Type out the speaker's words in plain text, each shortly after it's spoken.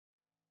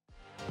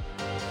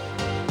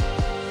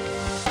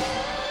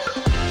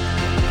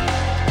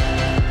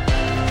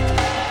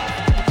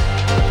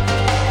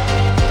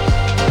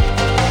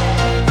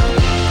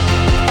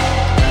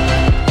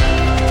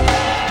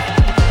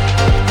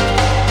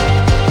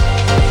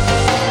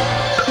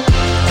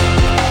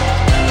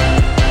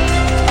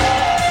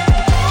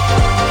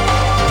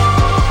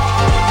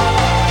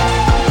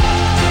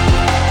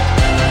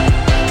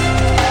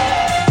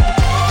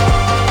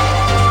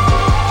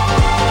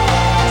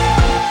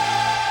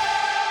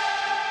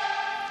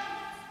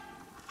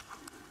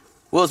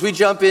Well, as we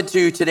jump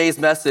into today's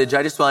message,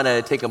 I just want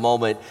to take a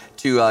moment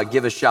to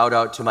give a shout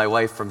out to my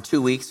wife from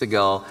 2 weeks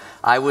ago.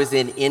 I was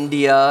in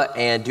India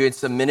and doing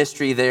some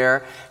ministry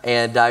there,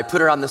 and I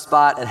put her on the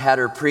spot and had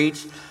her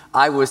preach.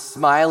 I was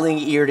smiling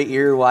ear to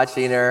ear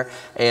watching her,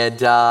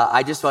 and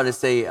I just want to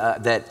say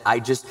that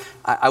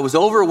I was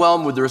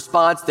overwhelmed with the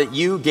response that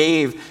you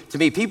gave to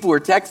me. People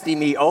were texting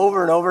me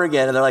over and over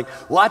again, and they're like,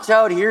 "Watch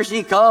out, here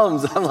she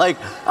comes." I'm like,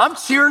 I'm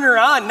cheering her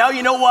on. Now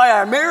you know why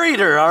I married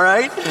her, all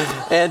right?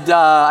 And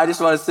I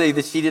just want to say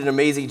that she did an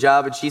amazing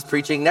job, and she's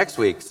preaching next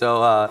week.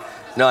 So,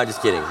 no, I'm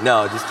just kidding.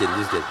 No, just kidding.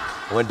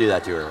 I wouldn't do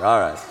that to her. All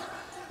right.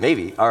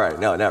 Maybe. All right.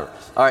 No, never.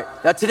 All right.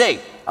 Now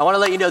today, I want to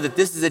let you know that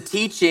this is a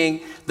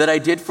teaching that I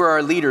did for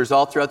our leaders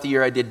all throughout the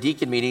year. I did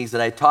deacon meetings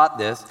and I taught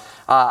this.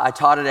 I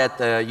taught it at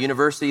the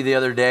university the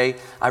other day.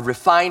 I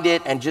refined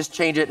it and just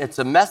changed it. It's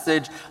a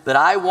message that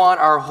I want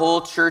our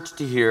whole church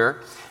to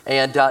hear.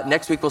 And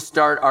next week we'll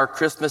start our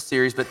Christmas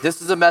series. But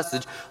this is a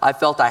message I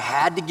felt I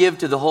had to give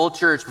to the whole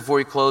church before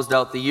we closed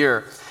out the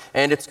year.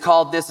 And it's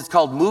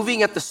called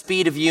Moving at the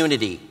Speed of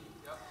Unity.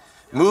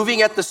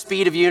 Moving at the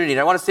speed of unity. And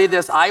I want to say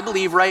this, I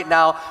believe right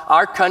now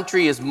our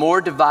country is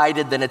more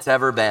divided than it's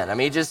ever been. I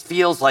mean, it just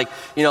feels like,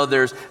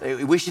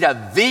 we should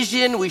have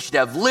vision, we should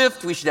have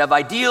lift, we should have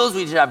ideals,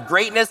 we should have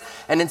greatness,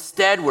 and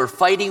instead we're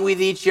fighting with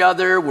each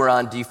other, we're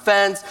on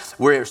defense,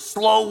 we're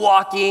slow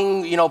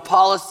walking,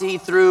 policy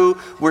through,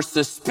 we're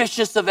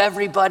suspicious of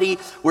everybody,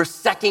 we're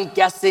second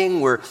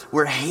guessing,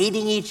 we're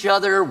hating each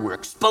other, we're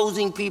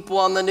exposing people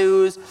on the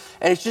news,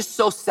 and it's just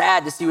so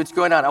sad to see what's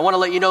going on. I want to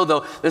let you know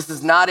though, this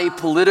is not a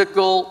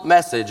political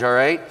message, all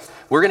right?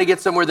 We're going to get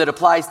somewhere that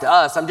applies to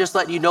us. I'm just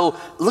letting you know,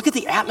 look at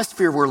the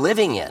atmosphere we're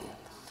living in.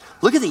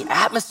 Look at the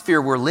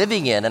atmosphere we're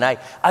living in. And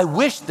I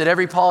wish that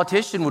every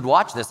politician would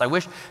watch this. I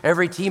wish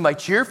every team I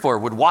cheer for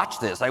would watch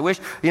this. I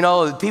wish,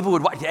 people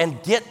would watch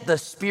and get the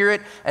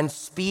spirit and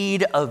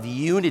speed of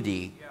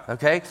unity.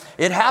 Okay?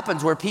 It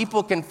happens where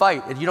people can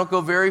fight. If you don't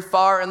go very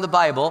far in the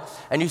Bible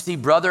and you see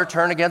brother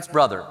turn against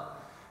brother.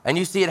 And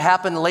you see it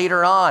happen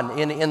later on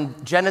in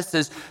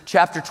Genesis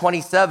chapter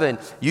 27.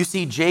 You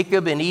see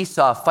Jacob and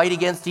Esau fight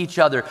against each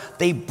other.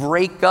 They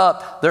break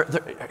up.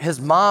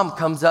 His mom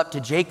comes up to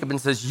Jacob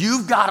and says,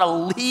 "You've got to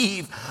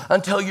leave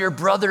until your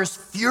brother's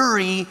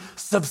fury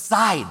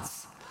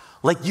subsides.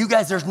 Like you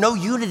guys, there's no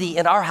unity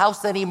in our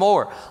house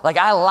anymore. Like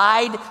I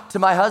lied to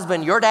my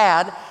husband, your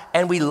dad,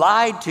 and we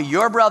lied to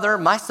your brother,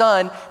 my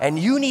son, and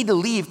you need to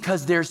leave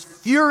because there's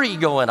fury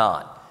going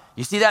on."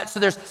 You see that? So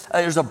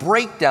there's a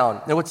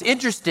breakdown. Now what's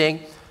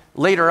interesting,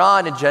 later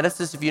on in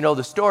Genesis, if you know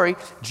the story,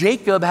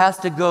 Jacob has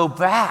to go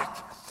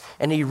back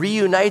and he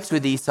reunites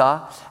with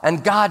Esau,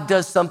 and God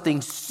does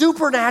something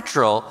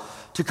supernatural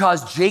to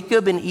cause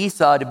Jacob and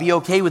Esau to be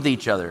okay with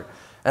each other.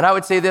 And I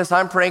would say this,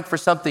 I'm praying for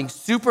something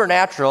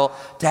supernatural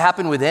to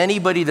happen with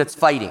anybody that's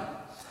fighting.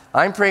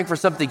 I'm praying for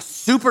something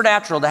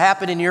supernatural to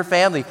happen in your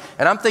family.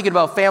 And I'm thinking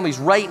about families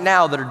right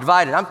now that are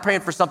divided. I'm praying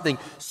for something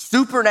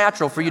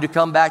supernatural for you to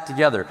come back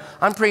together.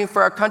 I'm praying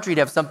for our country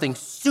to have something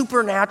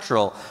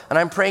supernatural. And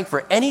I'm praying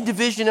for any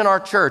division in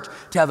our church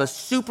to have a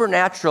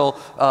supernatural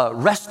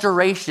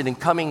restoration and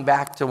coming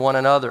back to one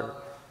another.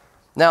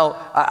 Now,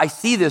 I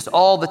see this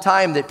all the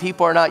time that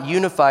people are not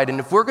unified. And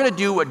if we're going to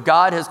do what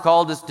God has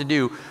called us to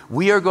do,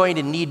 we are going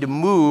to need to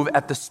move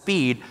at the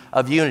speed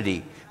of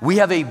unity. We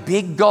have a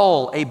big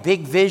goal, a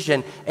big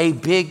vision, a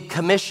big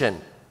commission.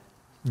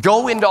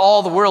 Go into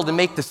all the world and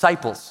make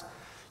disciples.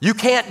 You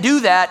can't do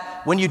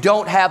that when you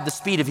don't have the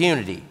speed of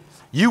unity.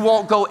 You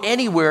won't go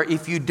anywhere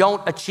if you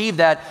don't achieve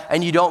that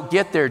and you don't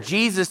get there.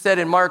 Jesus said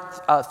in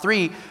Mark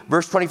 3,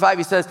 verse 25,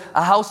 he says,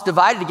 "A house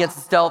divided against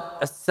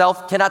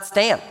itself cannot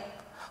stand."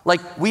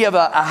 Like we have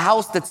a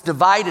house that's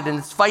divided and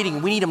it's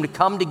fighting. We need them to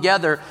come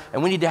together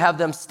and we need to have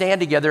them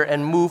stand together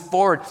and move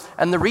forward.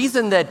 And the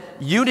reason that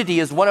unity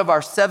is one of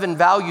our 7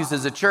 values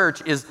as a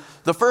church is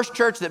the first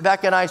church that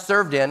Becca and I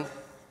served in,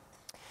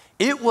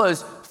 it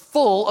was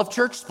full of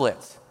church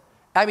splits.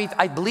 I mean,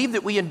 I believe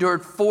that we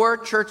endured 4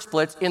 church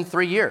splits in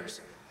 3 years.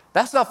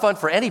 That's not fun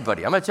for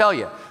anybody, I'm gonna tell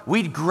you.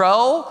 We'd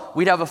grow,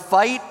 we'd have a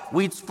fight,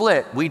 we'd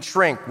split, we'd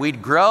shrink.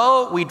 We'd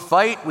grow, we'd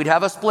fight, we'd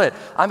have a split.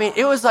 I mean,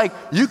 it was like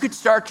you could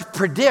start to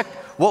predict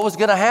what was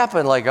gonna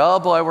happen. Like, oh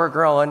boy, we're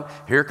growing,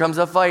 here comes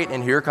a fight,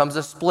 and here comes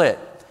a split.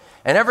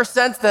 And ever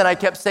since then, I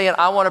kept saying,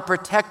 I wanna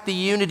protect the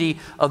unity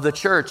of the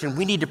church, and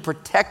we need to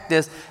protect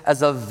this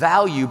as a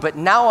value. But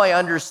now I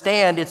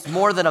understand it's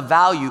more than a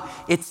value,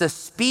 it's a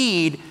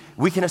speed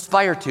we can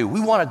aspire to. We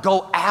wanna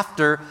go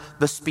after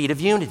the speed of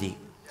unity.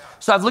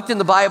 So I've looked in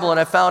the Bible and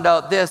I found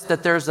out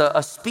that there's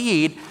a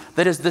speed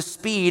that is the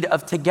speed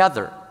of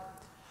together.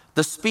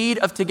 The speed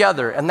of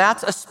together, and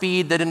that's a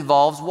speed that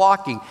involves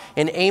walking.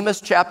 In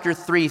Amos chapter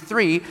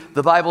 3:3,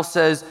 the Bible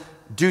says,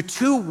 "Do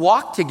 2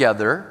 walk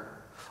together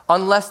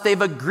unless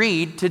they've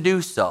agreed to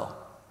do so?"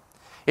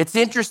 It's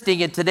interesting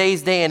in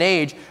today's day and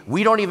age,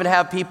 we don't even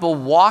have people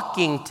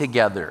walking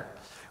together.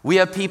 We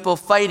have people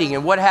fighting,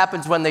 and what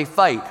happens when they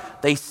fight?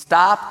 They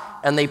stop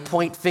and they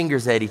point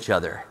fingers at each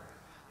other.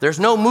 There's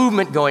no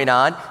movement going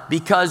on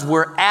because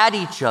we're at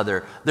each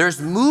other.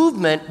 There's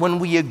movement when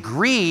we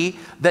agree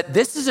that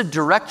this is a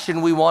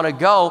direction we want to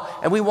go,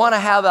 and we want to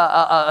have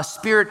a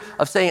spirit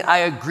of saying, I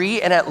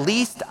agree, and at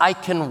least I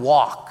can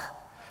walk.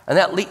 And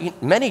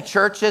that many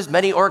churches,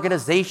 many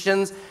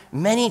organizations,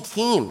 many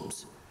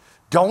teams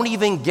don't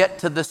even get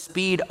to the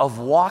speed of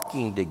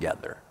walking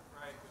together.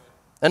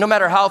 And no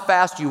matter how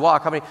fast you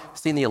walk, how many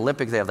seen the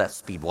Olympics? They have that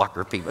speed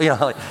walker people.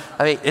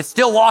 It's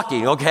still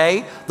walking,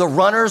 okay? The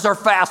runners are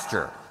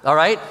faster, all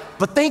right?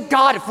 But thank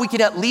God if we can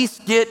at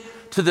least get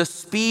to the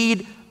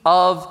speed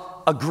of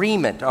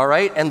agreement, all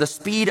right? And the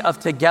speed of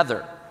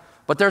together.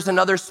 But there's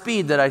another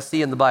speed that I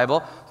see in the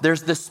Bible.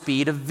 There's the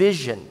speed of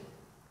vision.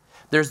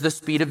 There's the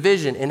speed of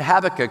vision. In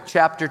Habakkuk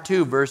chapter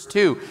 2, verse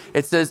 2,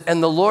 it says,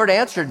 and the Lord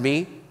answered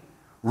me,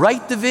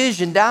 write the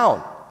vision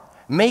down,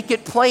 make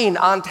it plain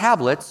on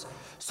tablets,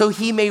 so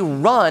he may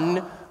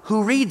run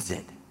who reads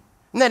it.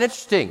 Isn't that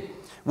interesting?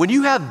 When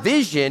you have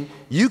vision,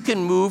 you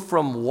can move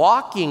from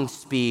walking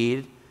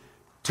speed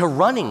to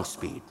running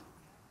speed.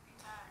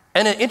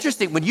 And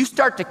interesting, when you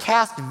start to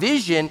cast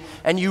vision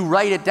and you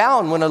write it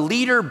down, when a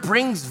leader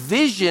brings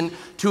vision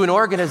to an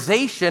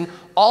organization,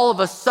 all of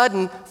a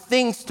sudden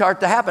things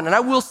start to happen. And I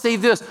will say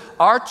this,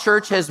 our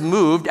church has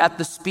moved at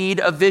the speed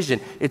of vision.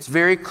 It's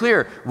very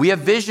clear. We have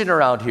vision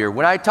around here.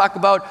 When I talk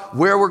about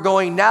where we're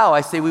going now,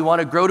 I say we want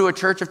to grow to a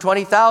church of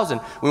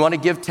 20,000. We want to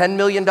give $10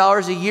 million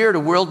a year to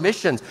world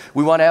missions.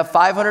 We want to have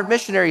 500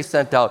 missionaries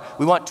sent out.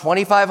 We want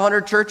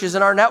 2,500 churches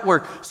in our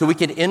network so we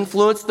can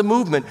influence the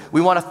movement.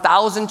 We want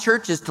 1,000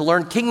 churches to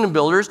learn kingdom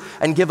builders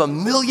and give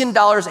 $1 million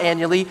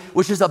annually,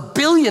 which is $1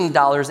 billion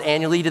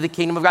annually to the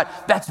kingdom of God.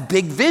 That's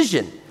big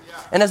vision.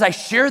 And as I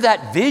share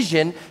that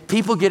vision,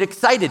 people get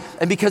excited.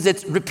 And because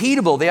it's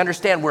repeatable, they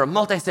understand we're a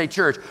multi-site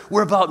church.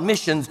 We're about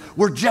missions.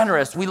 We're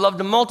generous. We love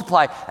to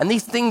multiply. And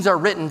these things are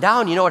written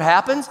down. You know what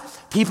happens?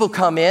 People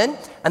come in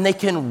and they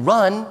can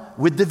run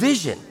with the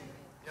vision.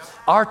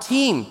 Our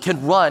team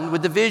can run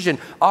with the vision.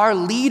 Our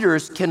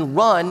leaders can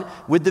run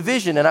with the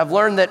vision. And I've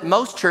learned that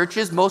most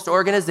churches, most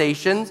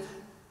organizations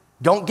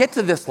don't get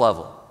to this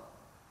level.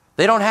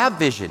 They don't have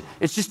vision.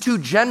 It's just too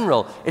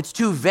general. It's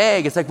too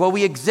vague. It's like, well,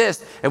 we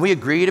exist and we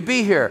agree to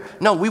be here.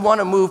 No, we want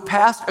to move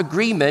past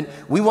agreement.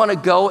 We want to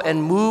go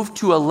and move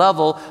to a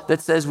level that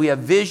says we have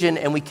vision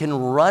and we can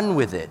run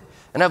with it.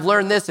 And I've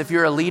learned this, if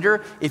you're a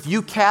leader, if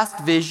you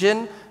cast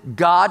vision,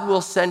 God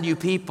will send you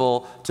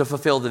people to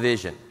fulfill the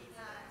vision.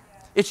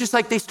 It's just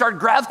like they start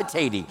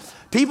gravitating.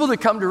 People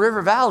that come to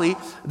River Valley,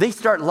 they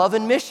start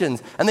loving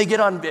missions and they get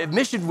on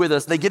mission with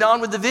us. They get on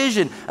with the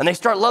vision and they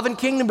start loving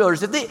kingdom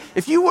builders.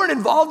 If you weren't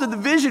involved in the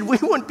vision, we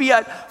wouldn't be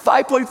at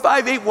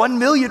 5.581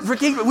 million for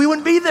kingdom. We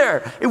wouldn't be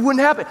there. It wouldn't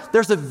happen.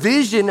 There's a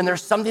vision and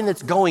there's something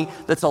that's going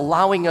that's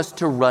allowing us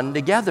to run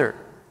together.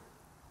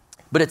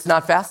 But it's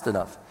not fast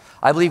enough.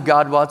 I believe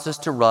God wants us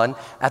to run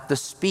at the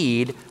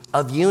speed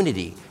of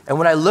unity. And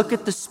when I look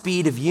at the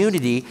speed of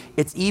unity,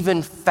 it's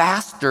even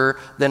faster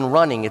than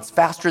running. It's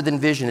faster than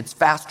vision. It's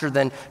faster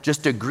than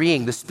just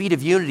agreeing. The speed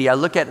of unity, I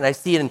look at it and I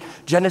see it in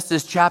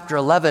Genesis chapter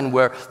 11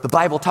 where the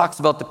Bible talks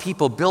about the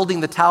people building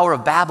the Tower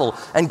of Babel,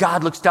 and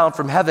God looks down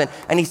from heaven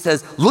and he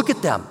says, look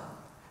at them.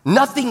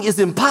 Nothing is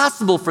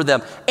impossible for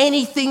them.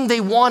 Anything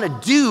they want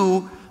to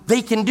do,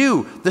 they can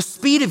do. The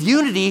speed of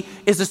unity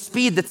is a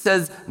speed that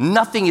says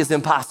nothing is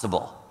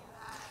impossible.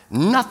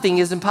 Nothing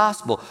is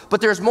impossible.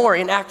 But there's more.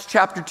 In Acts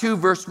chapter 2,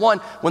 verse 1,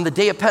 when the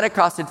day of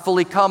Pentecost had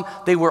fully come,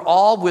 they were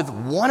all with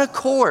one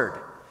accord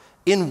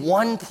in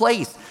one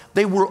place.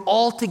 They were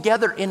all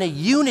together in a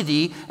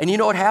unity. And you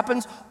know what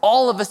happens?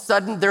 All of a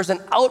sudden, there's an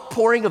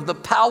outpouring of the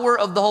power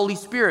of the Holy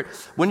Spirit.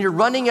 When you're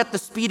running at the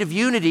speed of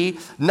unity,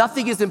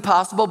 nothing is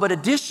impossible. But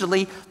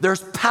additionally,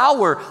 there's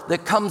power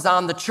that comes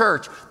on the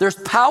church. There's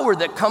power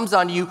that comes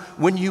on you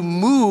when you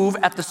move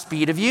at the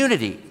speed of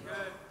unity.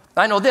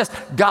 I know this,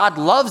 God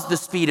loves the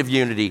speed of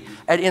unity.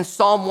 And in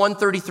Psalm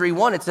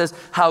 133:1, it says,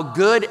 how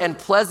good and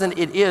pleasant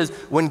it is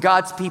when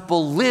God's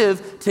people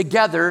live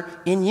together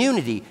in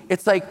unity.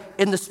 It's like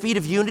in the speed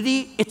of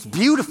unity, it's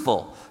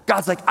beautiful.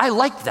 God's like, I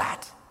like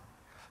that.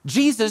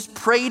 Jesus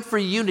prayed for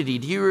unity.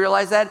 Do you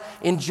realize that?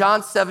 In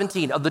John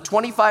 17, of the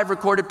 25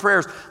 recorded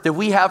prayers that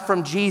we have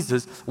from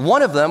Jesus,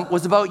 one of them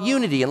was about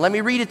unity. And let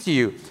me read it to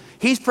you.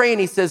 He's praying,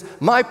 he says,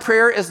 my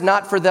prayer is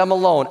not for them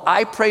alone.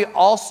 I pray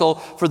also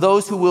for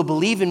those who will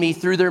believe in me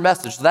through their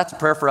message. So that's a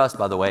prayer for us,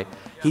 by the way.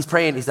 He's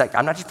praying, he's like,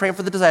 I'm not just praying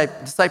for the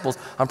disciples,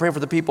 I'm praying for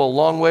the people a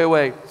long way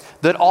away.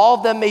 That all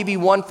of them may be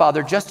one,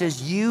 Father, just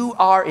as you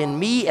are in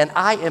me and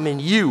I am in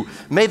you.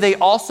 May they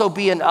also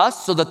be in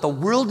us so that the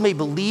world may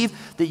believe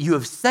that you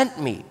have sent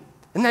me.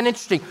 Isn't that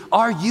interesting?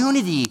 Our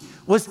unity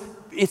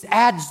it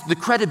adds the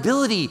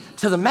credibility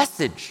to the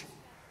message.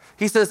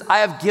 He says, I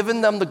have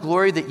given them the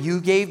glory that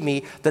you gave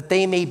me, that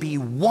they may be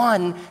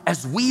one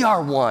as we are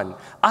one.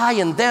 I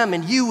and them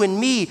and you and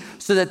me,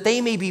 so that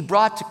they may be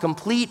brought to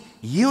complete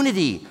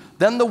unity.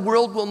 Then the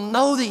world will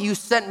know that you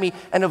sent me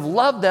and have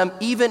loved them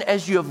even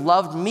as you have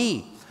loved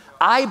me.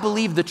 I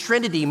believe the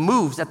Trinity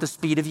moves at the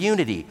speed of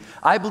unity.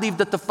 I believe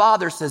that the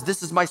Father says,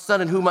 this is my Son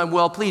in whom I'm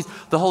well pleased.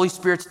 The Holy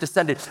Spirit's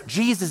descended.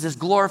 Jesus is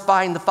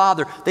glorifying the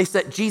Father.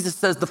 Jesus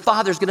says the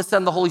Father's going to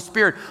send the Holy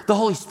Spirit. The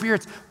Holy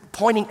Spirit's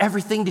pointing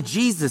everything to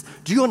Jesus.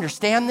 Do you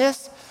understand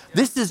this?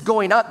 This is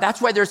going up.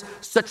 That's why there's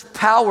such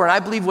power. And I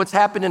believe what's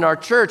happened in our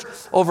church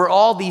over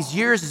all these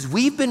years is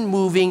we've been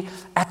moving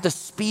at the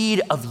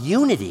speed of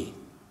unity.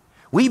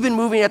 We've been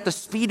moving at the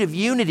speed of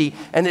unity,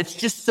 and it's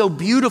just so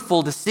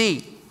beautiful to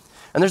see.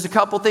 And there's a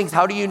couple things.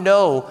 How do you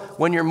know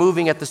when you're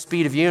moving at the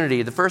speed of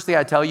unity? The first thing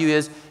I tell you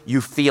is you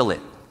feel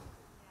it.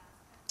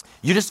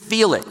 You just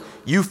feel it.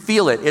 You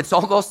feel it. It's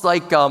almost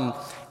like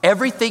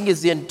everything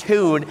is in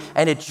tune,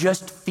 and it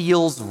just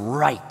feels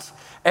right.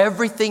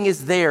 Everything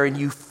is there and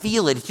you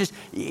feel it. It's just,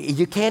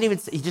 you can't even,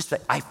 you just,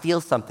 I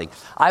feel something.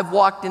 I've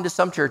walked into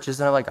some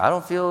churches and I'm like, I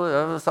don't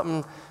feel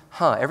something,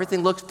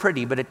 everything looks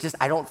pretty, but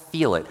I don't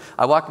feel it.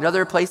 I walk in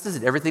other places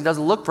and everything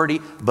doesn't look pretty,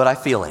 but I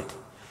feel it.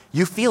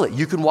 You feel it.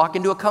 You can walk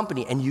into a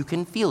company and you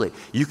can feel it.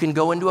 You can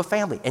go into a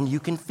family and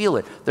you can feel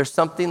it. There's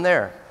something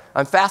there.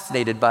 I'm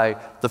fascinated by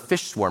the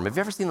fish swarm. Have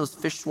you ever seen those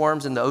fish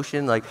swarms in the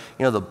ocean? Like,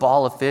 the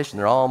ball of fish and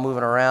they're all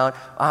moving around.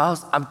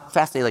 I'm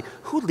fascinated. Like,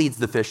 who leads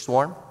the fish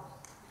swarm?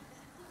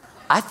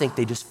 I think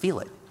they just feel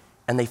it,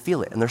 and they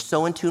feel it, and they're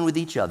so in tune with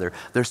each other.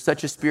 There's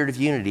such a spirit of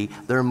unity.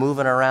 They're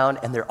moving around,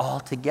 and they're all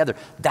together.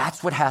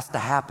 That's what has to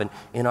happen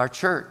in our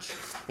church.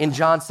 In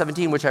John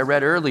 17, which I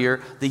read earlier,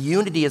 the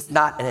unity is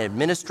not an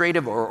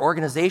administrative or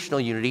organizational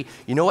unity.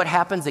 You know what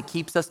happens that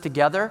keeps us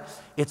together?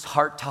 It's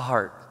heart to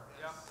heart.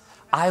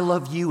 I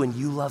love you, and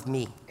you love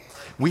me.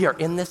 We are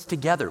in this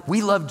together.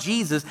 We love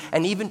Jesus,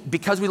 and even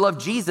because we love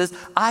Jesus,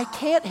 I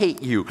can't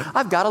hate you.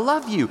 I've got to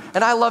love you,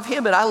 and I love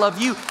him, and I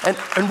love you,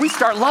 and we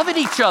start loving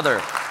each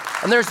other.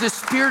 And there's this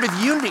spirit of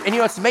unity, and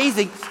it's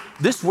amazing.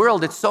 This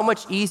world, it's so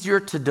much easier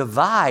to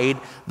divide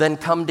than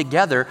come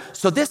together,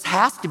 so this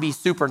has to be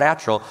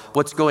supernatural,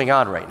 what's going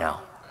on right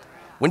now.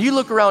 When you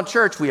look around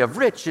church, we have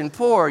rich and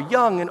poor,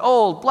 young and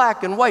old,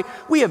 black and white.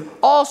 We have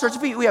all sorts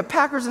of people. We have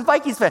Packers and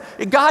Vikings fans.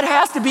 God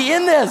has to be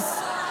in this.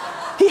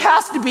 He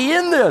has to be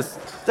in this.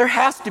 There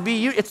has to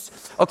be, it's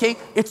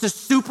a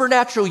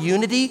supernatural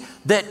unity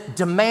that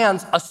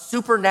demands a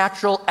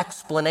supernatural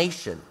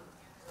explanation.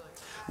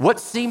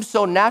 What seems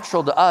so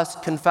natural to us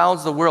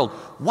confounds the world.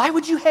 Why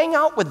would you hang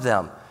out with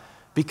them?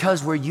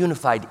 Because we're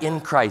unified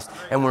in Christ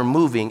and we're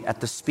moving at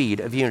the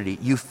speed of unity.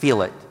 You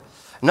feel it.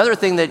 Another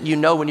thing that you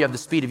know when you have the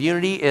speed of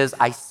unity is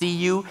I see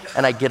you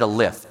and I get a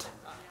lift.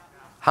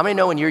 How many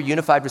know when you're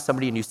unified with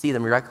somebody and you see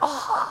them, you're like,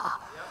 oh.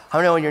 How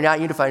many know when you're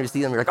not unified and you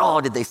see them, you're like,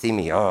 oh, did they see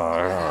me?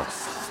 Oh.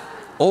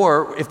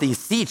 Or if they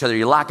see each other,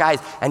 you lock eyes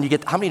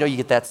and how many know you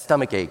get that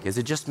stomach ache? Is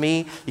it just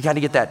me? You kind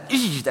of get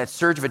that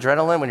surge of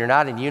adrenaline when you're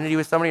not in unity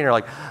with somebody and you're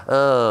like,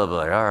 oh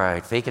boy, all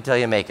right, fake it till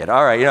you make it.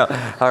 All right,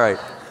 all right.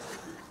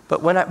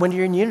 But when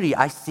you're in unity,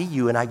 I see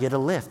you and I get a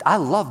lift. I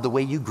love the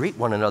way you greet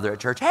one another at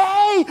church.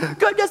 Hey,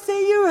 good to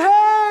see you.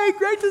 Hey,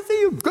 great to see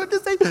you. Good to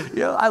see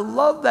you. I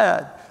love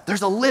that.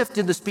 There's a lift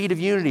in the speed of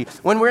unity.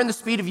 When we're in the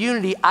speed of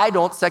unity, I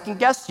don't second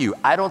guess you.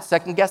 I don't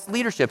second guess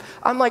leadership.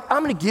 I'm like,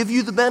 I'm going to give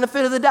you the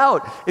benefit of the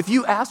doubt. If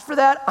you ask for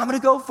that, I'm going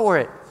to go for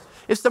it.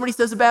 If somebody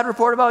says a bad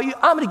report about you,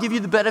 I'm going to give you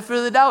the benefit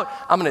of the doubt.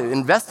 I'm going to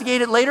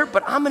investigate it later,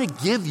 but I'm going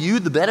to give you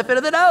the benefit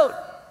of the doubt.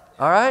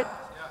 All right?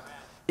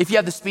 If you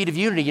have the speed of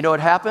unity, you know what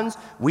happens?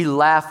 We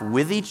laugh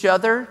with each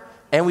other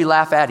and we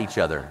laugh at each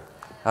other.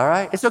 All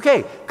right? It's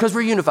okay because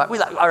we're unified. We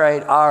like, all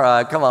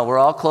right, come on, we're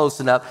all close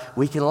enough.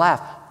 We can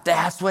laugh.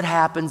 That's what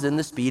happens in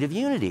the speed of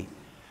unity.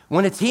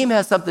 When a team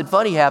has something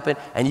funny happen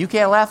and you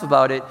can't laugh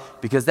about it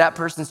because that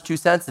person's too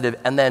sensitive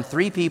and then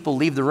 3 people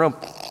leave the room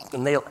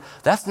and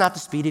that's not the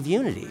speed of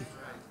unity.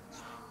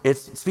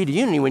 It's the speed of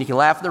unity when you can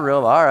laugh in the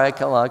room. All right,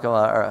 come on,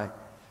 all right.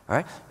 All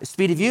right? The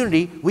speed of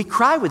unity, we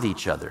cry with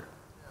each other.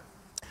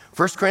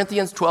 1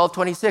 Corinthians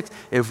 12:26,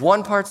 if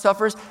one part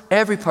suffers,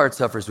 every part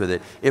suffers with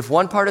it. If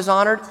one part is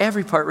honored,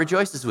 every part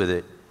rejoices with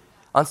it.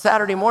 On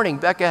Saturday morning,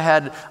 Becca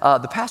had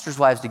the pastor's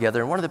wives together,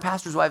 and one of the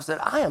pastor's wives said,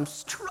 I'm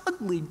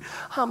struggling.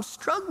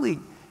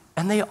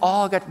 And they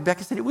all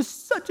Becca said, it was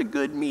such a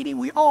good meeting.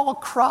 We all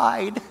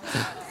cried.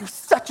 It was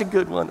such a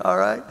good one, all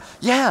right?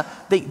 Yeah,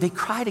 they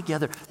cry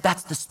together.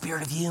 That's the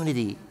spirit of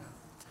unity.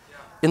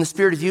 In the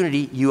spirit of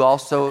unity, you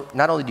also,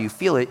 not only do you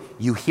feel it,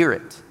 you hear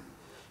it.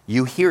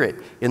 You hear it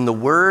in the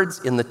words,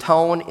 in the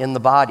tone, in the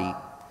body.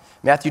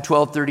 Matthew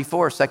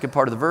 12:34, second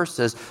part of the verse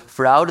says,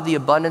 for out of the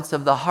abundance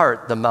of the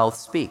heart, the mouth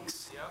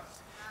speaks.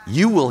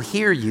 You will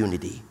hear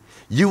unity.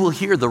 You will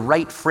hear the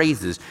right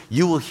phrases.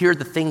 You will hear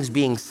the things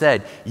being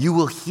said. You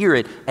will hear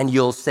it and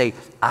you'll say,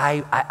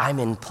 I'm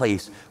in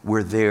place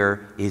where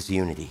there is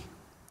unity.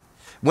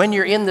 When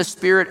you're in the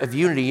spirit of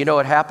unity, you know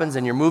what happens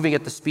and you're moving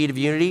at the speed of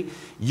unity?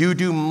 You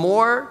do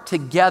more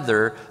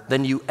together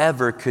than you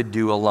ever could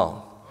do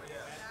alone.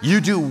 You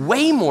do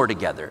way more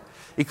together.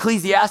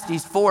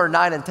 Ecclesiastes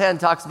 4:9-10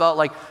 talks about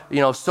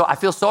so I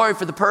feel sorry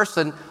for the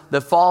person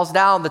that falls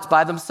down that's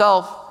by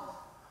themselves.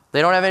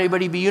 They don't have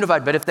anybody to be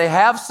unified. But if they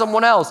have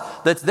someone else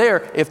that's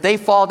there, if they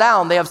fall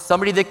down, they have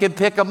somebody that can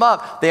pick them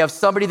up. They have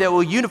somebody that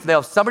will unify. They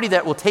have somebody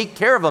that will take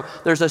care of them.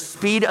 There's a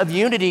speed of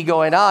unity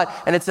going on.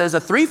 And it says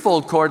a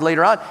threefold cord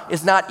later on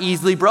is not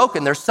easily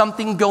broken. There's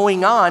something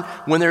going on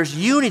when there's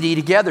unity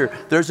together.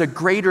 There's a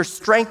greater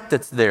strength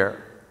that's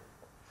there.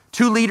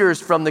 2 leaders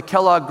from the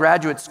Kellogg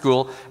Graduate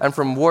School and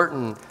from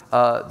Wharton,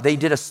 they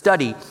did a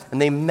study, and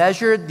they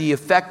measured the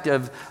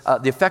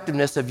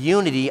effectiveness of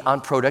unity on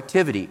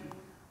productivity.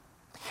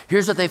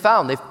 Here's what they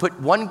found. They've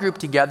put one group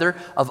together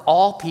of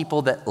all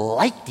people that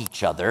liked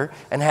each other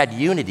and had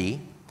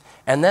unity,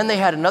 and then they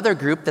had another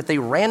group that they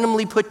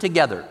randomly put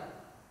together.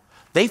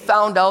 They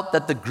found out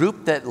that the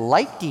group that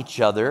liked each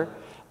other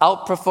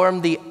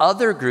outperformed the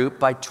other group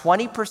by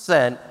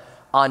 20%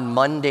 on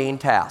mundane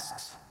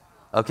tasks.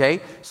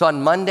 Okay? So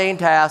on mundane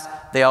tasks,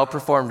 they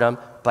outperformed them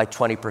by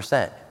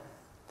 20%.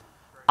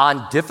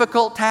 On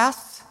difficult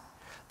tasks,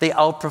 they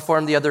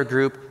outperformed the other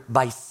group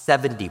by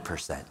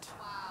 70%.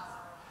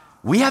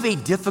 We have a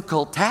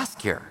difficult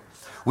task here.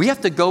 We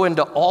have to go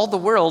into all the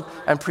world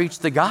and preach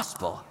the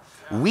gospel.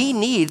 We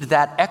need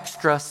that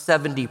extra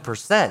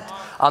 70%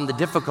 on the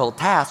difficult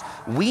task.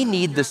 We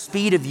need the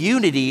speed of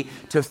unity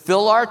to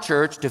fill our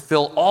church, to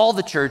fill all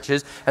the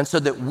churches, and so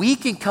that we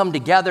can come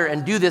together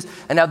and do this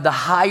and have the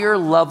higher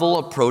level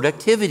of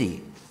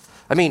productivity.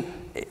 I mean,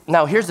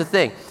 now here's the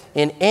thing.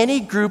 In any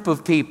group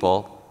of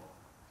people,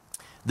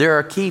 there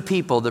are key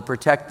people that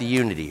protect the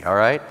unity, all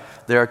right?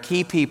 There are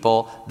key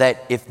people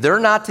that if they're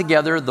not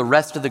together, the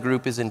rest of the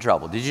group is in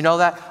trouble. Did you know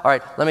that? All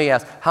right, let me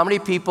ask, how many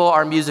people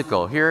are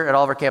musical? Here at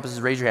all of our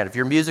campuses, raise your hand. If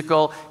you're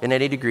musical in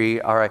any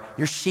degree, all right,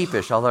 you're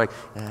sheepish. All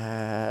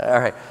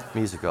right,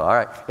 musical, all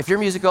right. If you're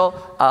musical,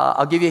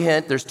 I'll give you a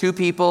hint. There's 2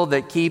 people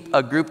that keep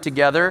a group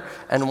together,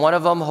 and one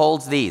of them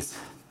holds these.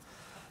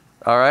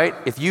 All right,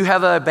 if you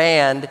have a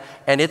band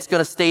and it's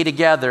going to stay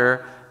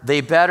together, they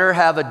better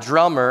have a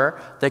drummer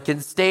that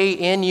can stay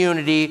in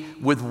unity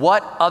with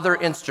what other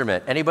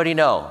instrument? Anybody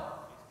know?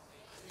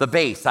 The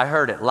bass. I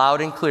heard it loud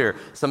and clear.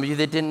 Some of you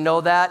that didn't know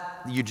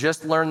that, you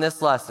just learned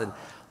this lesson.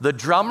 The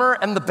drummer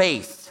and the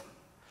bass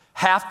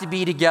have to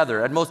be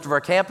together. At most of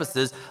our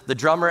campuses, the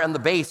drummer and the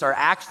bass are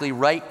actually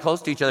right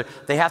close to each other.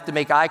 They have to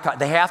make eye contact.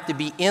 They have to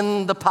be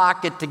in the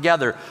pocket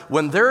together.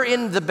 When they're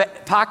in the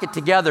pocket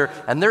together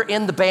and they're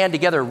in the band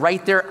together,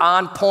 right there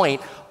on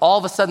point, all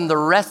of a sudden the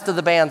rest of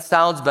the band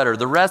sounds better.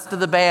 The rest of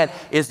the band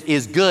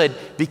is good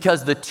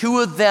because the 2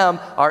 of them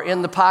are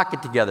in the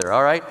pocket together,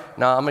 all right?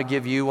 Now, I'm going to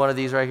give you one of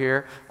these right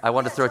here. I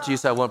want to throw it to you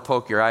so I won't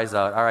poke your eyes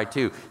out. All right,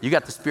 2. You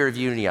got the spirit of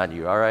unity on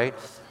you, all right?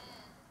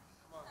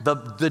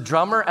 The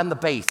drummer and the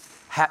bass,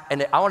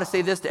 and I want to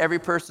say this to every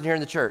person here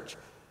in the church.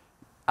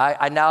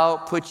 I now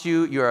put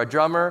you're a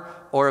drummer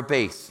or a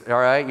bass, all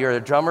right? You're a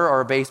drummer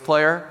or a bass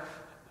player.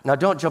 Now,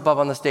 don't jump up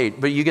on the stage,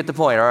 but you get the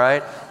point, all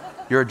right?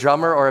 You're a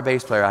drummer or a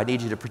bass player. I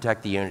need you to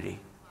protect the unity.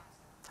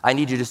 I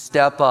need you to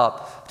step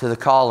up to the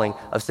calling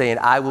of saying,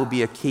 I will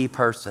be a key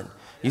person.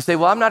 You say,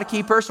 well, I'm not a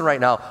key person right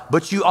now,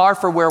 but you are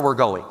for where we're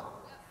going.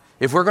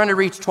 If we're going to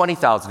reach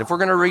 20,000, if we're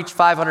going to reach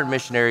 500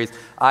 missionaries,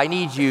 I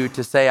need you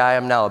to say, I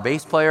am now a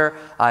bass player,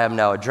 I am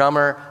now a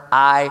drummer,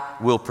 I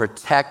will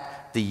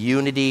protect the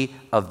unity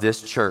of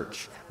this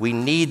church. We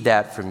need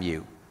that from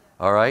you,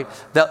 all right?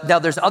 Now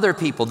there's other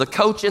people, the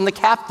coach and the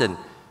captain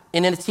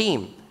in a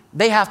team.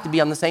 They have to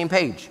be on the same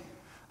page.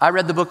 I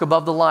read the book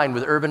Above the Line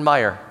with Urban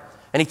Meyer,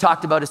 and he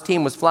talked about his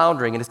team was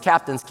floundering, and his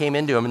captains came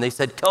into him, and they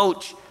said,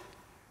 Coach,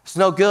 it's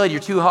no good.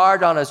 You're too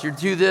hard on us. You're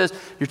too this.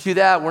 You're too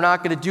that. We're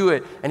not going to do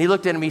it. And he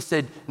looked at him. He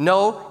said,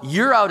 no,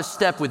 you're out of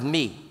step with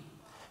me.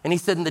 And he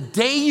said, and the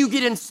day you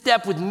get in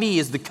step with me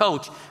as the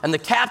coach and the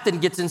captain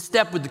gets in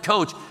step with the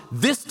coach,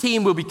 this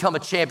team will become a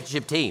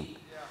championship team.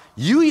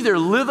 You either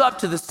live up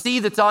to the C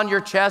that's on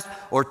your chest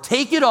or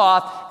take it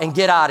off and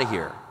get out of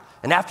here.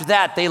 And after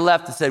that, they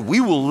left and said,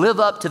 we will live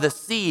up to the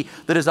C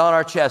that is on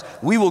our chest.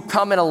 We will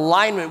come in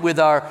alignment with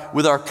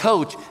our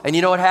coach. And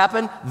you know what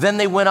happened? Then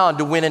they went on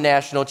to win a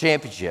national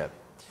championship.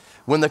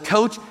 When the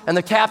coach and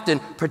the captain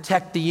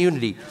protect the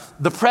unity,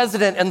 the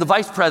president and the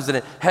vice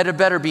president had to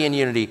better be in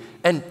unity.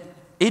 And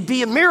it'd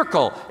be a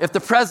miracle if the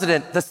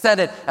president, the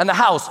Senate, and the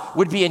House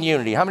would be in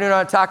unity. How many know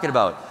what I'm talking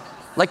about?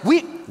 Like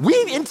we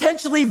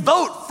intentionally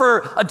vote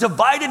for a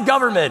divided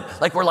government.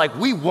 Like we're like,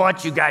 we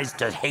want you guys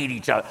to hate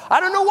each other. I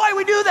don't know why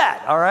we do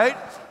that, all right?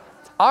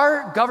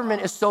 Our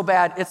government is so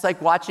bad, it's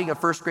like watching a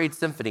first grade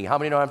symphony. How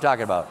many know what I'm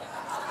talking about?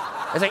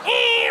 It's like,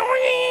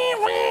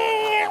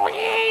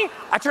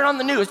 I turn on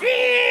the news.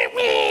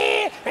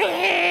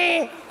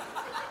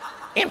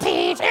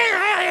 Impeach.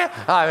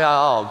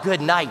 Oh, good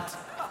night.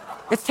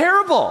 It's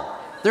terrible.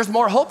 There's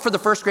more hope for the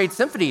first grade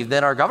symphony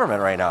than our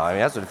government right now. I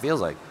mean, that's what it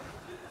feels like.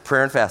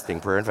 Prayer and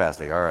fasting,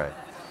 all right.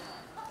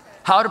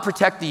 How to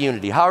protect the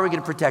unity. How are we going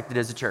to protect it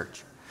as a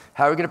church?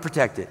 How are we going to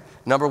protect it?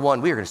 Number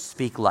 1, we are going to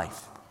speak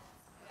life.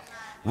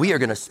 We are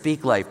going to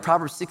speak life.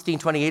 Proverbs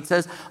 16:28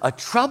 says, a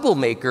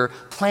troublemaker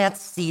plants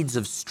seeds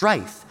of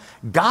strife.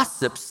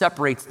 Gossip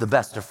separates the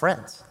best of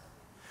friends.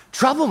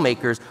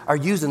 Troublemakers are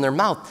using their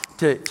mouth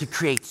to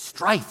create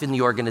strife in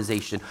the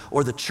organization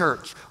or the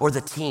church or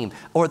the team,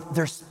 or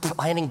they're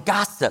planning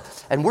gossip.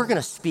 And we're going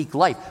to speak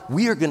life.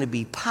 We are going to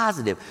be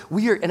positive.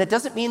 And it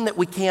doesn't mean that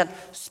we can't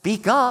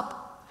speak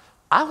up.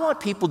 I want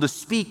people to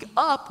speak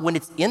up when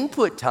it's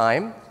input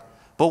time.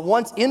 But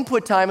once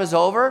input time is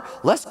over,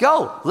 let's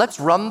go. Let's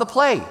run the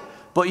play.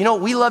 But you know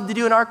what we love to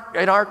do in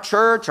our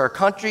church, our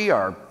country,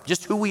 our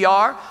just who we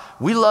are?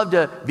 We love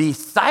to be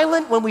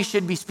silent when we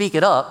should be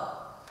speaking up.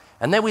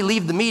 And then we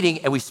leave the meeting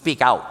and we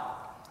speak out.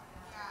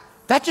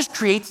 That just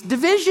creates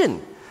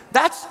division.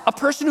 That's a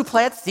person who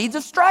plants seeds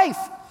of strife.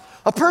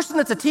 A person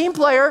that's a team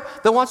player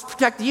that wants to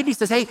protect the unity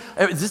says, hey,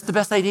 is this the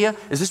best idea?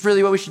 Is this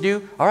really what we should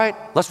do? All right,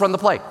 let's run the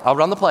play. I'll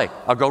run the play.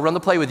 I'll go run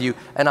the play with you,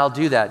 and I'll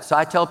do that. So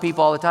I tell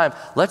people all the time,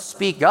 let's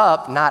speak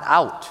up, not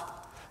out.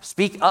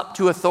 Speak up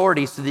to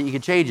authority so that you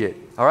can change it.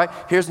 All right,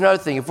 here's another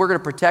thing. If we're going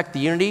to protect the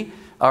unity,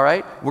 all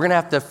right, we're going to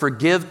have to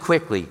forgive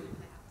quickly.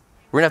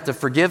 We're going to have to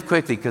forgive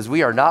quickly because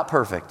we are not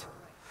perfect.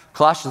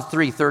 Colossians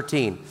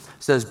 3:13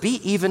 says, be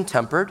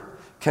even-tempered,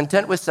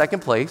 content with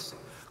second place,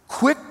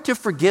 quick to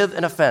forgive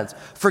an offense.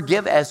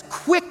 Forgive as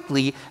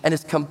quickly and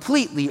as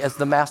completely as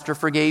the master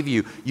forgave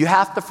you. You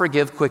have to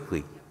forgive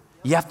quickly.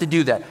 You have to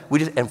do that.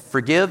 And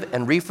forgive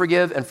and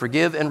re-forgive and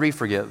forgive and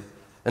re-forgive.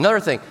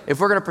 Another thing, if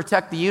we're going to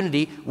protect the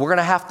unity, we're going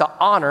to have to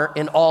honor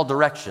in all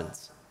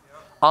directions.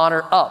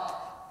 Honor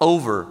up,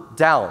 over,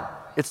 down.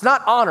 It's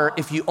not honor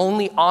if you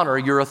only honor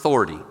your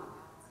authority.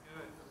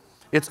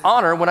 It's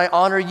honor when I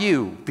honor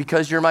you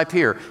because you're my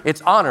peer.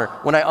 It's honor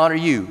when I honor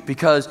you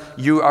because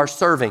you are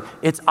serving.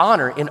 It's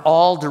honor in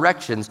all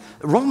directions.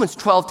 Romans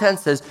 12:10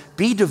 says,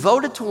 be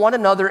devoted to one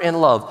another in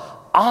love.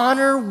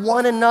 Honor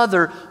one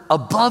another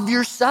above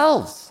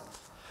yourselves.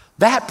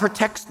 That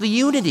protects the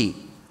unity.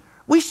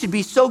 We should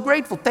be so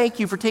grateful. Thank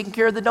you for taking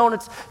care of the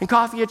donuts and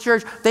coffee at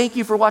church. Thank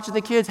you for watching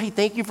the kids. Hey,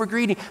 thank you for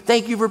greeting.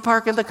 Thank you for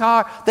parking the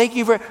car. Thank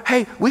you for,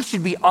 hey, we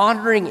should be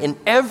honoring in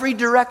every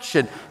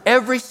direction,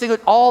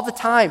 all the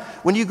time.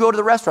 When you go to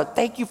the restaurant,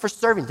 thank you for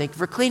serving. Thank you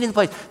for cleaning the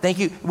place. Thank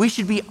you. We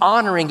should be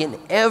honoring in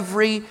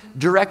every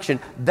direction.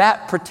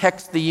 That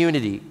protects the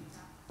unity.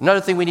 Another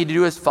thing we need to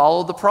do is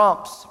follow the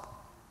prompts.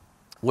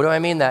 What do I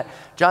mean that?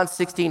 John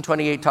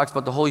 16:28 talks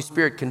about the Holy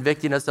Spirit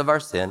convicting us of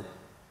our sin.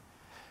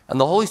 And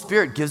the Holy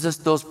Spirit gives us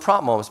those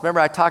prompt moments. Remember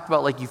I talked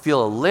about like you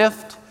feel a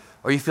lift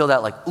or you feel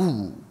that like,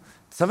 ooh.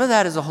 Some of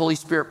that is a Holy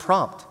Spirit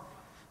prompt.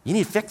 You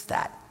need to fix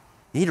that.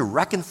 You need to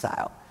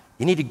reconcile.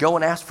 You need to go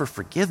and ask for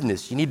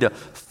forgiveness. You need to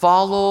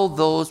follow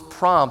those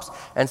prompts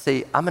and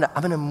say, I'm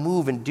gonna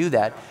move and do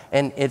that.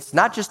 And it's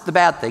not just the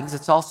bad things,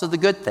 it's also the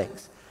good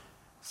things.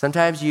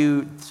 Sometimes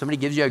somebody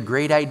gives you a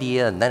great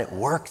idea and then it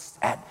works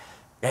at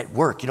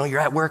work. You know,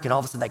 you're at work and all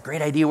of a sudden that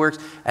great idea works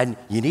and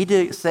you need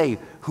to say,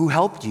 who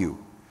helped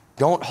you?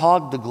 Don't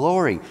hog the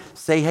glory.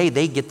 Say, hey,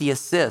 they get the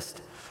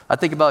assist. I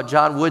think about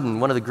John Wooden,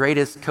 one of the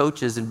greatest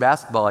coaches in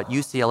basketball at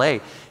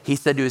UCLA. He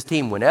said to his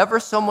team, whenever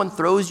someone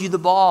throws you the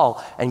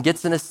ball and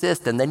gets an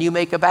assist and then you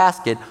make a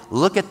basket,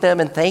 look at them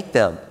and thank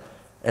them.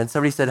 And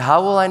somebody said,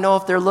 how will I know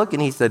if they're looking?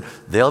 He said,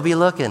 they'll be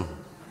looking.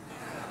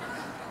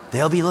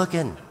 They'll be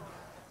looking.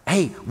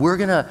 Hey, we're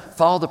going to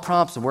follow the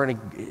prompts and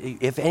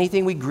if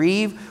anything we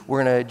grieve,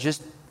 we're going to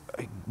just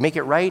make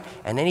it right,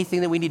 and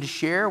anything that we need to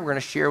share, we're going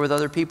to share with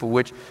other people,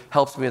 which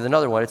helps me with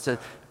another one.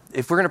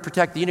 If we're going to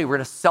protect the unity, we're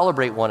going to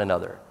celebrate one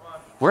another.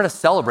 We're going to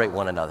celebrate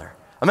one another.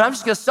 I mean, I'm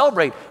just going to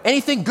celebrate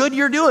anything good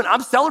you're doing.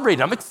 I'm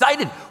celebrating. I'm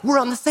excited. We're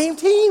on the same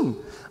team.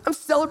 I'm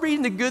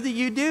celebrating the good that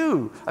you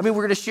do. I mean,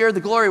 we're going to share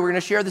the glory. We're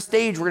going to share the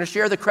stage. We're going to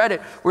share the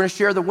credit. We're going to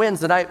share the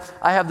wins. And I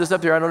have this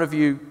up here. I don't know if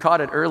you caught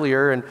it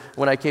earlier and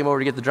when I came over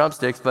to get the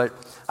drumsticks, but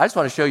I just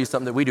want to show you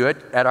something that we do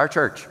at our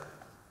church.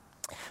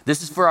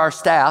 This is for our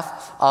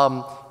staff.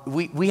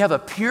 We have a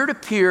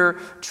peer-to-peer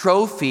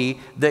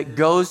trophy that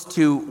goes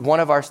to one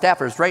of our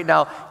staffers. Right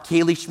now,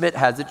 Kaylee Schmidt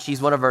has it.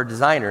 She's one of our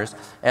designers,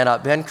 and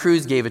Ben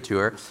Cruz gave it to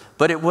her.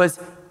 But it was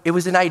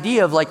an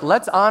idea of like,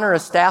 let's honor a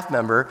staff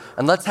member,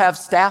 and let's have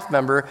staff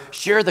member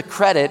share the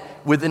credit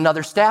with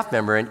another staff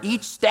member. And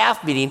each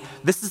staff meeting,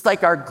 this is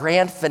like our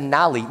grand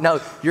finale.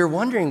 Now, you're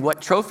wondering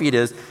what trophy it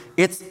is.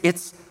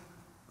 It's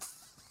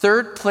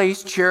third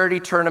place charity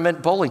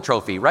tournament bowling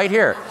trophy right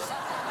here.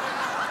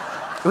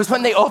 It was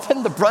when they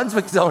opened the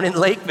Brunswick zone in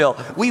Lakeville.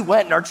 We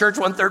went and our church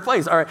won third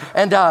place. All right.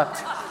 And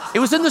it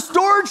was in the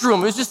storage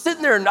room. It was just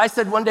sitting there. And I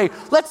said one day,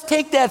 let's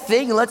take that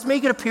thing and let's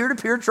make it a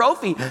peer-to-peer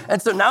trophy.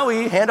 And so now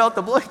we hand out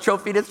the bowling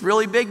trophy and it's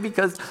really big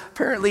because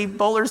apparently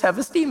bowlers have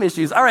esteem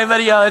issues. All right,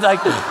 buddy. It's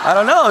like, I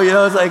don't know.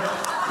 It's like,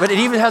 but it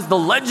even has the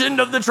legend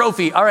of the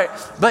trophy. All right.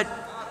 But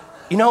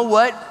you know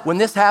what? When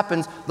this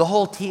happens, the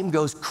whole team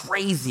goes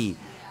crazy.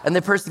 And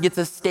the person gets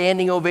a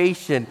standing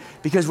ovation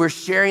because we're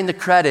sharing the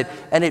credit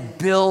and it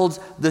builds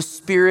the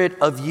spirit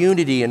of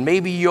unity. And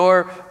maybe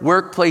your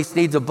workplace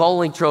needs a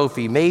bowling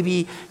trophy.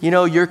 Maybe,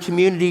 your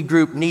community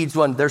group needs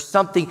one. There's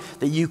something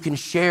that you can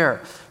share.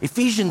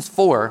 Ephesians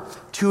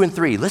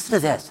 4:2-3. Listen to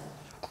this.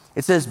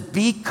 It says,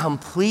 be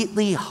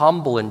completely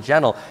humble and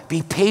gentle.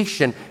 Be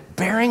patient,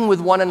 bearing with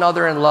one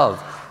another in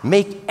love.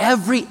 Make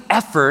every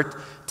effort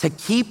to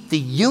keep the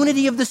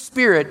unity of the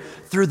Spirit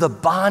through the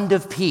bond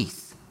of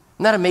peace.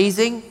 Isn't that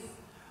amazing?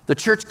 The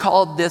church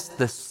called this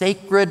the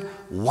sacred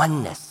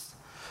oneness.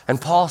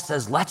 And Paul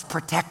says, let's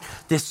protect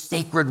this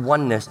sacred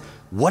oneness.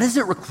 What does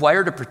it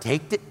require to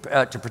protect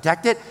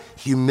it?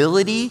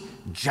 Humility,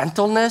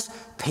 gentleness,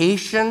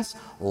 patience,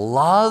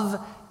 love,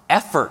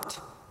 effort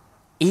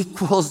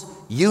equals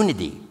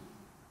unity.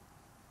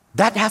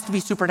 That has to be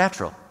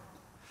supernatural.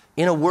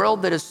 In a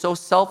world that is so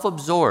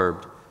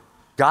self-absorbed,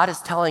 God is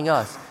telling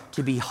us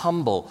to be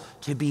humble,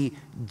 to be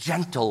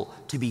gentle,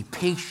 to be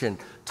patient,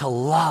 to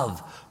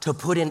love, to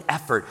put in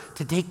effort,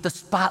 to take the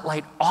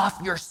spotlight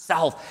off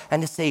yourself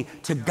and to say,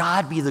 to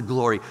God be the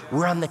glory.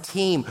 We're on the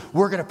team.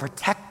 We're going to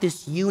protect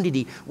this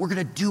unity. We're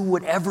going to do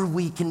whatever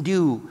we can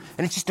do.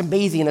 And it's just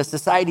amazing in a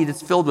society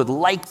that's filled with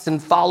likes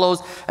and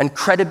follows and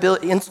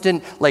credibility,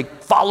 instant,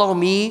 like, follow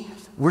me.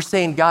 We're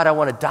saying, God, I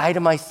want to die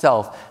to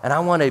myself. And I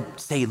want to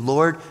say,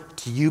 Lord,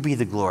 to you be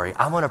the glory.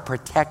 I want to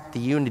protect the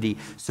unity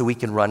so we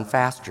can run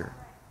faster.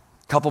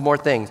 Couple more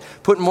things.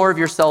 Put more of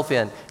yourself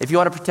in. If you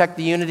want to protect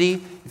the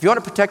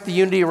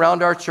unity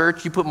around our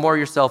church, you put more of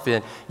yourself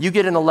in. You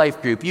get in a life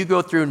group. You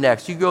go through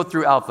Next. You go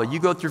through Alpha. You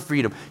go through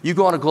Freedom. You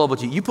go on a global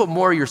team. You put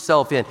more of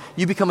yourself in.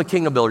 You become a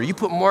kingdom builder. You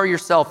put more of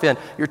yourself in.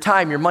 Your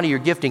time, your money, your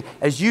gifting.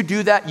 As you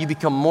do that, you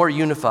become more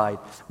unified.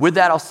 With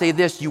that, I'll say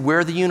this. You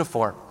wear the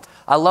uniform.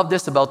 I love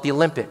this about the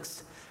Olympics.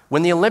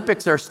 When the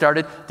Olympics are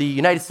started, the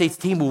United States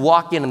team will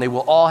walk in and they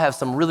will all have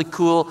some really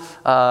cool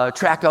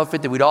track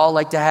outfit that we'd all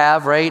like to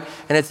have, right?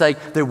 And it's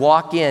like they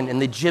walk in and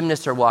the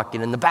gymnasts are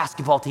walking and the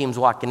basketball team's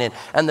walking in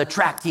and the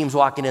track team's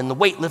walking in, the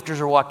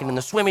weightlifters are walking in,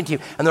 the swimming team,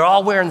 and they're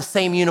all wearing the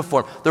same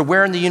uniform. They're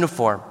wearing the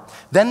uniform.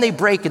 Then they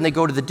break and they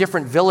go to the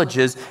different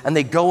villages and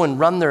they go and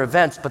run their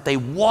events, but they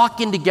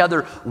walk in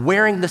together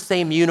wearing the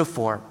same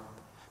uniform.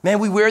 Man,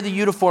 we wear the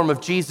uniform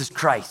of Jesus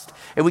Christ,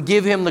 and we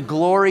give him the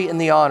glory and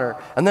the honor.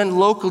 And then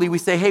locally, we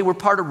say, hey, we're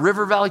part of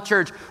River Valley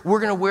Church. We're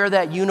going to wear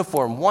that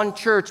uniform. One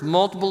church,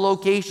 multiple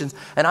locations,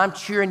 and I'm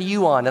cheering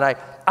you on. And I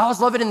always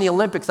love it in the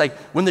Olympics, like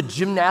when the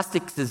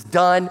gymnastics is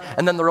done,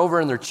 and then they're over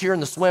and they're cheering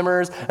the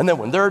swimmers, and then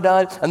when they're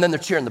done, and then they're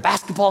cheering the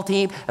basketball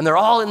team, and they're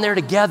all in there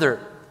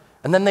together.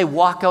 And then they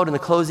walk out in the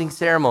closing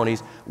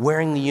ceremonies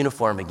wearing the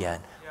uniform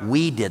again. Yeah.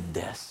 We did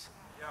this.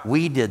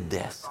 We did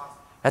this.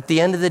 At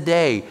the end of the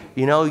day,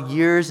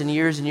 years and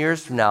years and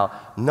years from now,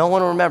 no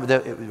one will remember,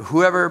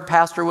 whoever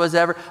pastor was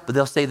ever, but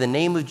they'll say the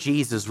name of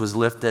Jesus was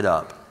lifted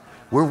up.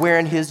 We're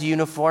wearing his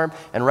uniform,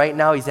 and right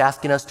now he's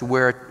asking us to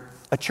wear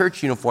a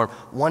church uniform,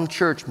 one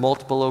church,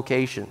 multiple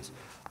locations.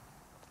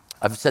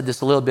 I've said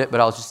this a little bit, but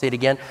I'll just say it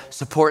again.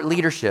 Support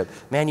leadership.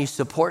 Man, you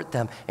support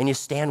them and you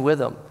stand with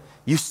them.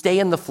 You stay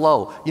in the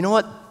flow. You know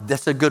what?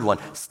 That's a good one.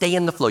 Stay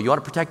in the flow. You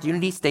want to protect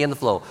unity? Stay in the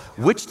flow.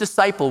 Which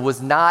disciple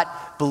was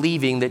not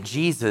believing that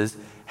Jesus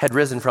had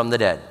risen from the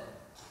dead?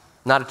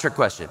 Not a trick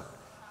question.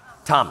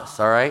 Thomas,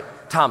 all right?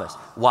 Thomas.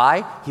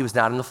 Why? He was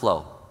not in the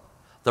flow.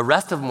 The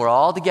rest of them were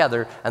all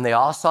together, and they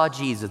all saw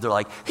Jesus. They're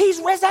like, he's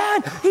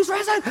risen! He's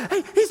risen!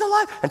 Hey, he's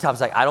alive! And Thomas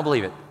is like, I don't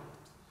believe it.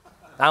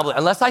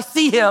 Unless I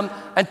see him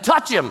and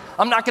touch him,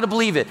 I'm not going to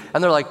believe it.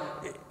 And they're like,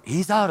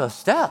 he's out of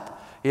step.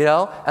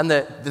 And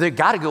they've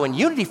got to go in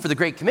unity for the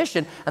Great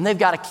Commission, and they've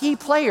got a key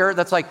player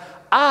that's like,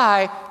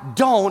 I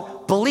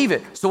don't believe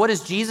it. So what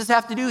does Jesus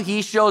have to do?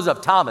 He shows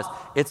up. Thomas,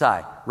 it's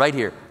I, right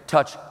here.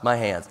 Touch my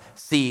hands.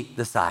 See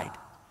the side.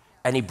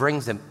 And he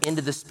brings them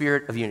into the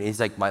spirit of unity. He's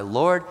like, my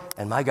Lord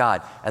and my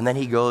God. And then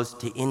he goes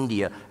to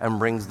India and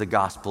brings the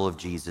gospel of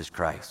Jesus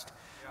Christ.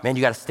 Man,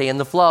 you got to stay in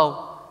the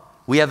flow.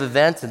 We have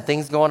events and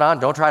things going on.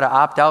 Don't try to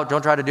opt out.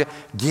 Don't try to do it.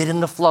 Get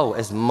in the flow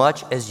as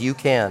much as you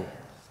can.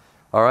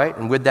 All right?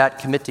 And with that,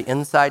 commit to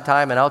inside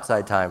time and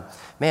outside time.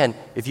 Man,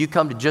 if you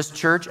come to just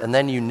church and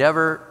then you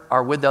never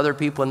are with other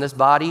people in this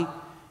body,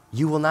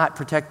 you will not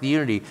protect the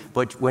unity.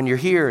 But when you're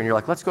here and you're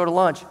like, let's go to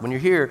lunch. When you're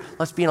here,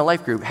 let's be in a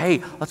life group.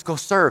 Hey, let's go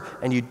serve.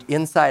 And you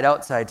inside,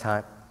 outside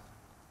time.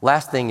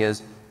 Last thing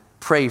is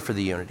pray for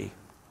the unity.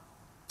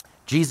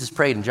 Jesus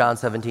prayed in John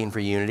 17 for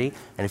unity.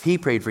 And if he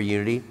prayed for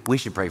unity, we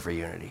should pray for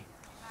unity.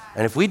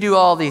 And if we do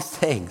all these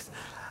things,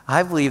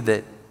 I believe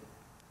that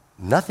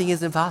nothing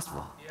is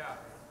impossible.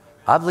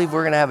 I believe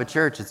we're going to have a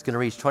church that's going to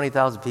reach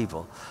 20,000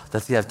 people,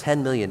 that's going to have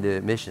 10 million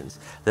to missions,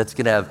 that's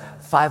going to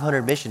have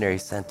 500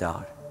 missionaries sent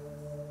out.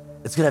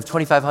 It's going to have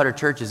 2,500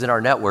 churches in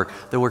our network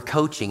that we're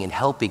coaching and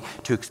helping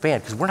to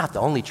expand, because we're not the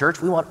only church.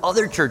 We want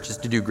other churches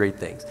to do great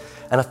things.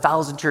 And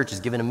 1,000 churches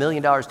giving $1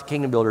 million to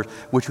kingdom builders,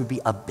 which would be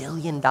 $1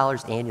 billion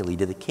annually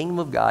to the kingdom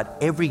of God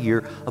every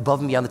year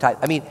above and beyond the tithe.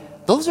 I mean,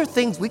 those are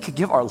things we could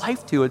give our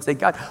life to and say,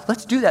 God,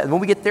 let's do that. And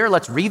when we get there,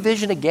 let's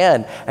revision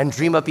again and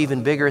dream up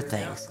even bigger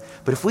things.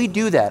 But if we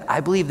do that, I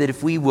believe that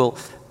if we will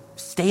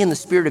stay in the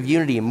spirit of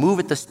unity and move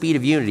at the speed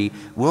of unity,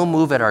 we'll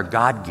move at our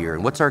God gear.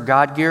 And what's our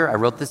God gear? I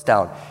wrote this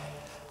down.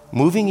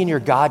 Moving in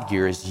your God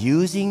gear is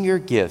using your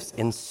gifts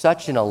in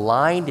such an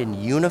aligned and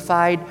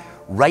unified,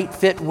 right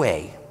fit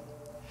way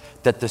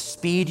that the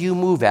speed you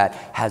move at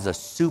has a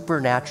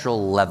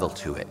supernatural level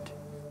to it.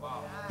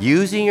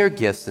 using your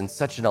gifts in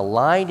such an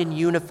aligned and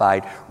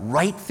unified,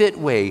 right fit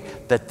way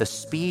that the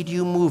speed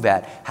you move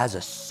at has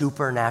a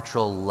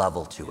supernatural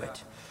level to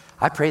it.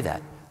 I pray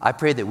that. I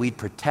pray that we'd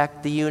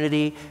protect the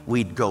unity,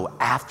 we'd go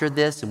after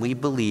this, and we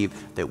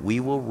believe that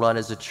we will run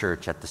as a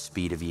church at the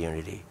speed of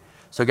unity.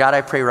 So God,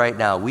 I pray right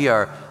now, we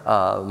are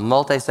a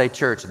multi-site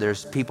church.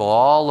 There's people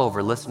all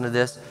over listening to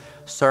this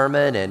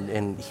sermon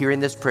and hearing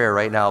this prayer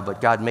right now,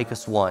 but God, make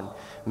us one.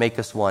 Make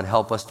us one.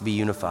 Help us to be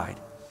unified.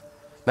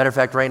 Matter of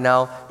fact, right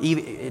now,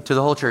 even to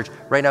the whole church,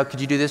 right now,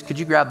 could you do this? Could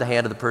you grab the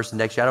hand of the person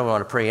next to you? I don't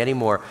want to pray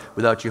anymore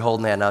without you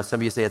holding the hand. Now, some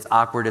of you say it's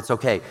awkward. It's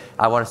okay.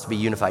 I want us to be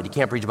unified. You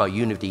can't preach about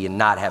unity and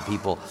not have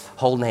people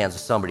holding hands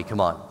with somebody.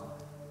 Come on.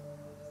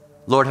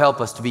 Lord, help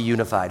us to be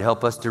unified.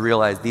 Help us to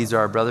realize these are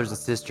our brothers and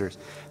sisters.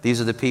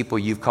 These are the people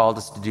you've called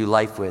us to do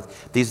life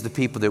with. These are the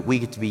people that we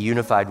get to be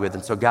unified with.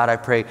 And so, God, I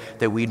pray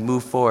that we'd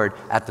move forward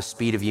at the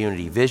speed of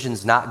unity.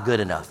 Vision's not good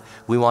enough.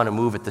 We want to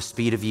move at the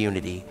speed of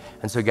unity.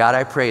 And so, God,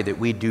 I pray that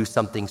we'd do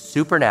something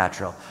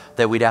supernatural,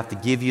 that we'd have to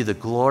give you the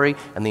glory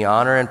and the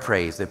honor and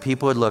praise, that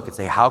people would look and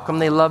say, how come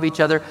they love each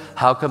other?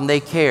 How come they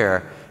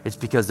care? It's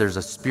because there's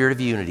a spirit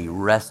of unity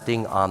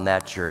resting on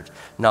that church.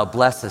 Now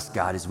bless us,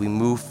 God, as we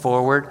move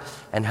forward,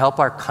 and help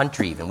our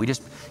country even. We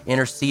just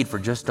intercede for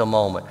just a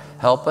moment.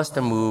 Help us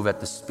to move at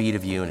the speed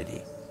of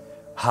unity.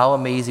 How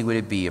amazing would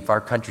it be if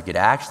our country could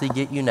actually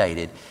get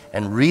united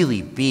and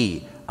really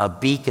be a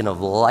beacon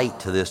of light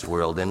to this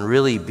world, and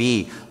really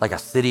be like a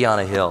city on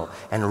a hill,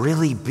 and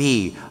really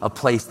be a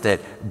place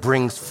that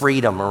brings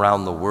freedom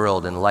around the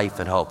world and life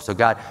and hope. So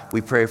God, we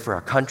pray for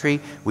our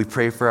country, we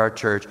pray for our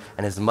church,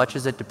 and as much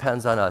as it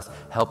depends on us,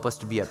 help us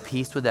to be at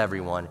peace with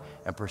everyone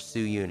and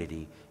pursue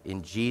unity.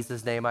 In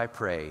Jesus' name I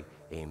pray,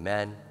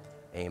 amen,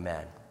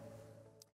 amen.